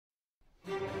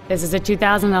This is a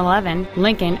 2011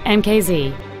 Lincoln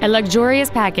MKZ, a luxurious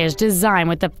package designed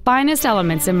with the finest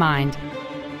elements in mind.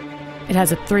 It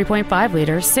has a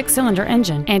 3.5-liter 6-cylinder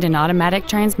engine and an automatic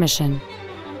transmission.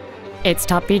 Its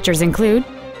top features include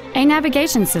a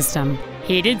navigation system,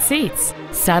 heated seats,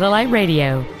 satellite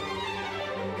radio,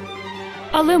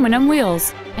 aluminum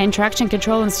wheels, and traction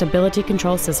control and stability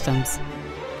control systems.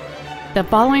 The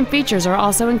following features are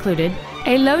also included: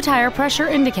 a low tire pressure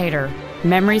indicator,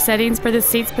 memory settings for the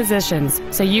seat's positions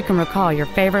so you can recall your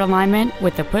favorite alignment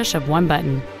with the push of one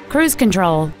button, cruise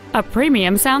control, a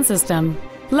premium sound system,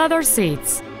 leather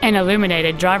seats, an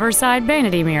illuminated driver's side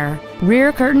vanity mirror,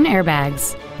 rear curtain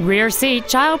airbags, rear seat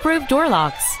child-proof door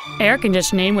locks, air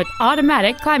conditioning with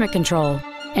automatic climate control,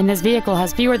 and this vehicle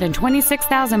has fewer than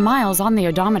 26,000 miles on the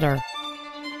odometer.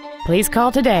 Please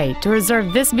call today to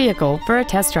reserve this vehicle for a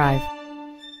test drive.